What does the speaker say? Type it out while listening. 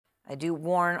I do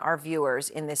warn our viewers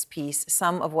in this piece,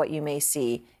 some of what you may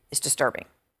see is disturbing.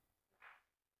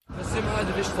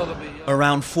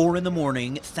 Around 4 in the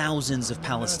morning, thousands of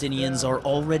Palestinians are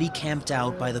already camped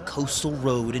out by the coastal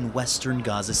road in western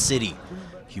Gaza City.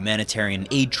 Humanitarian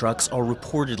aid trucks are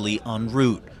reportedly en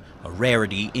route, a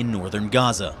rarity in northern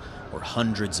Gaza, where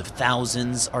hundreds of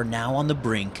thousands are now on the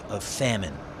brink of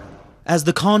famine. As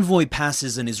the convoy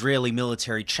passes an Israeli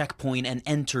military checkpoint and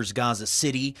enters Gaza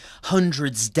City,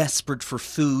 hundreds desperate for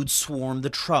food swarm the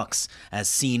trucks, as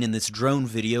seen in this drone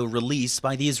video released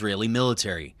by the Israeli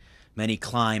military. Many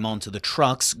climb onto the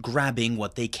trucks, grabbing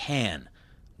what they can,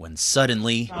 when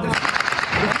suddenly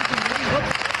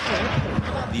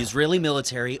the Israeli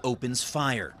military opens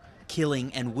fire,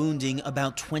 killing and wounding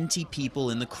about 20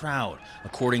 people in the crowd,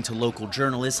 according to local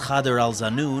journalist Khader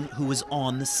al-Zanoun, who was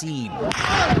on the scene.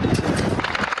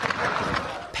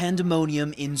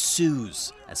 Pandemonium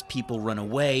ensues. As people run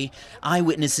away,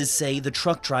 eyewitnesses say the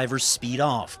truck drivers speed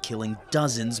off, killing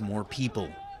dozens more people.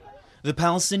 The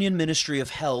Palestinian Ministry of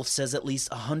Health says at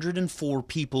least 104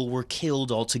 people were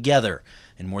killed altogether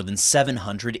and more than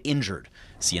 700 injured.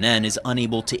 CNN is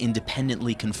unable to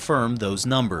independently confirm those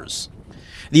numbers.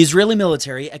 The Israeli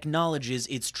military acknowledges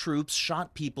its troops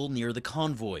shot people near the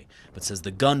convoy, but says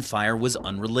the gunfire was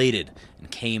unrelated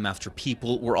and came after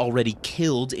people were already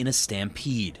killed in a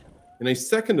stampede. In a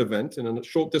second event, in a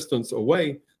short distance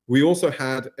away, we also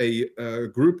had a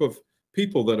group of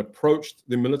people that approached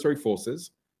the military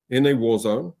forces in a war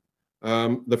zone.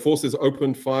 The forces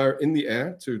opened fire in the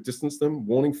air to distance them,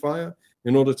 warning fire,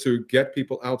 in order to get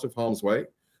people out of harm's way.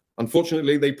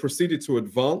 Unfortunately, they proceeded to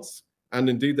advance, and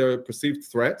indeed they're a perceived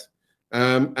threat,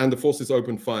 and the forces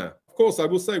opened fire. Of course, I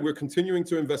will say we're continuing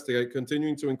to investigate,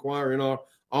 continuing to inquire in our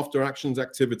after actions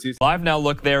activities. Live now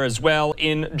look there as well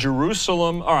in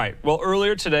Jerusalem. All right, well,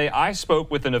 earlier today I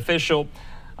spoke with an official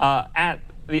at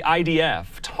the IDF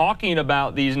talking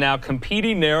about these now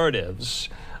competing narratives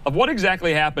of what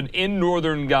exactly happened in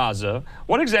northern Gaza,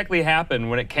 what exactly happened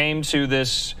when it came to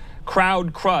this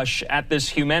crowd crush at this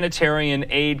humanitarian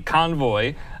aid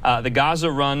convoy. The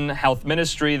Gaza-run health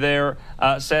ministry there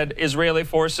said Israeli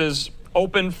forces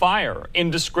opened fire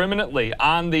indiscriminately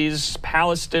on these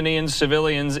Palestinian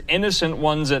civilians, innocent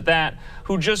ones at that,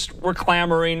 who just were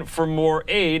clamoring for more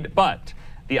aid. But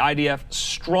the IDF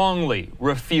strongly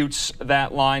refutes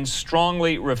that line,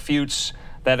 strongly refutes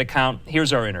that account.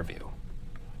 Here's our interview.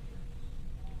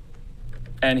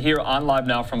 And here on Live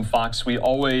Now from Fox, we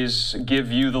always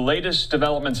give you the latest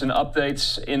developments and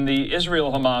updates in the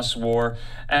Israel-Hamas war,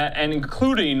 and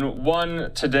including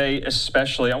one today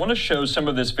especially. I want to show some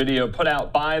of this video put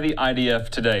out by the IDF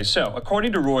today. So,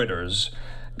 according to Reuters,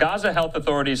 Gaza health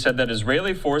authorities said that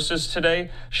Israeli forces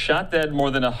today shot dead more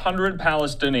than 100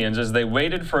 Palestinians as they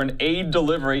waited for an aid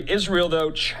delivery. Israel, though,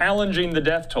 challenging the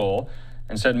death toll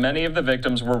and said many of the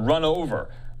victims were run over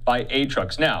by aid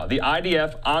trucks. Now, the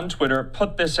IDF on Twitter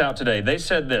put this out today. They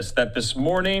said that this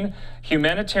morning,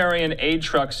 humanitarian aid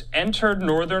trucks entered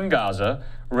northern Gaza.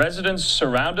 Residents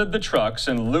surrounded the trucks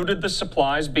and looted the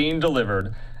supplies being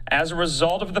delivered. As a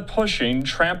result of the pushing,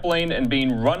 trampling, and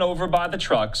being run over by the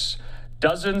trucks,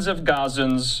 dozens of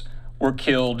Gazans were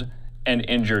killed and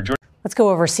injured. Let's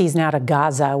go overseas now to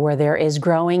Gaza, where there is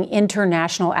growing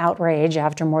international outrage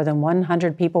after more than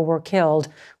 100 people were killed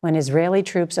when Israeli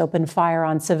troops opened fire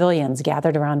on civilians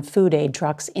gathered around food aid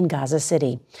trucks in Gaza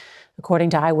City.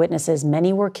 According to eyewitnesses,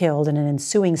 many were killed in an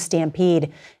ensuing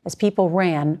stampede as people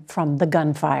ran from the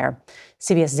gunfire.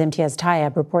 CBS's Imtiaz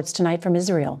Tayeb reports tonight from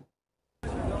Israel.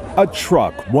 A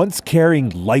truck once carrying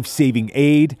life-saving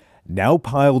aid, now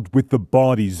piled with the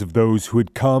bodies of those who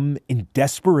had come in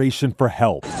desperation for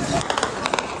help.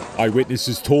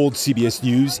 Eyewitnesses told CBS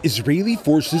News Israeli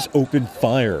forces opened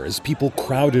fire as people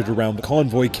crowded around the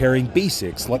convoy carrying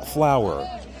basics like flour.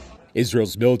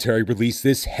 Israel's military released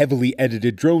this heavily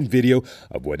edited drone video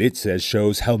of what it says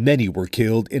shows how many were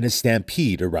killed in a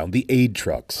stampede around the aid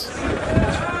trucks,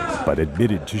 but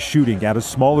admitted to shooting at a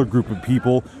smaller group of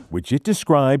people, which it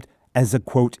described as a,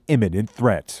 quote, imminent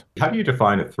threat. How do you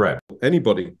define a threat?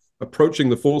 Anybody approaching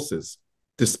the forces,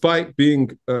 despite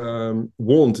being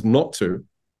warned not to,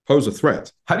 pose a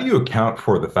threat. How do you account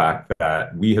for the fact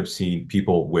that we have seen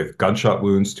people with gunshot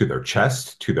wounds to their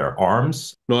chest, to their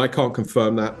arms? No, I can't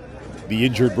confirm that. The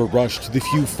injured were rushed to the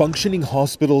few functioning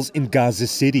hospitals in Gaza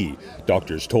City.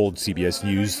 Doctors told CBS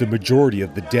News the majority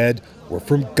of the dead were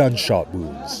from gunshot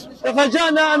wounds.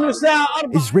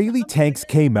 Israeli tanks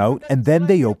came out and then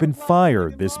they opened fire,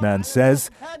 this man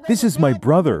says. This is my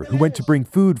brother who went to bring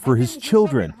food for his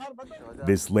children.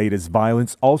 This latest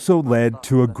violence also led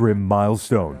to a grim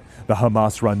milestone. The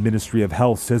Hamas-run Ministry of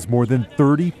Health says more than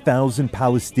 30,000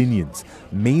 Palestinians,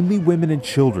 mainly women and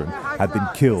children, have been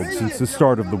killed since the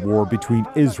start of the war between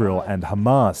Israel and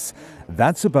Hamas.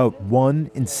 That's about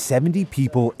 1 in 70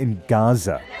 people in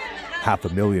Gaza,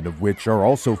 500,000 of which are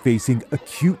also facing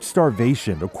acute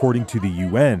starvation, according to the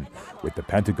UN, with the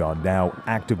Pentagon now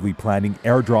actively planning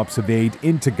airdrops of aid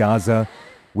into Gaza,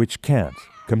 which can't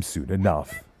come soon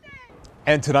enough.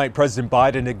 And tonight, President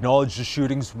Biden acknowledged the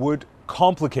shootings would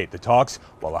complicate the talks,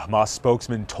 while a Hamas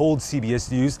spokesman told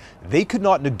CBS News they could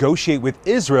not negotiate with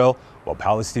Israel while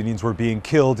Palestinians were being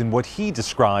killed in what he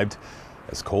described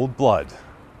as cold blood.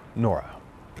 Nora.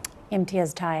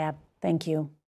 Imtiaz Tayeb, thank you.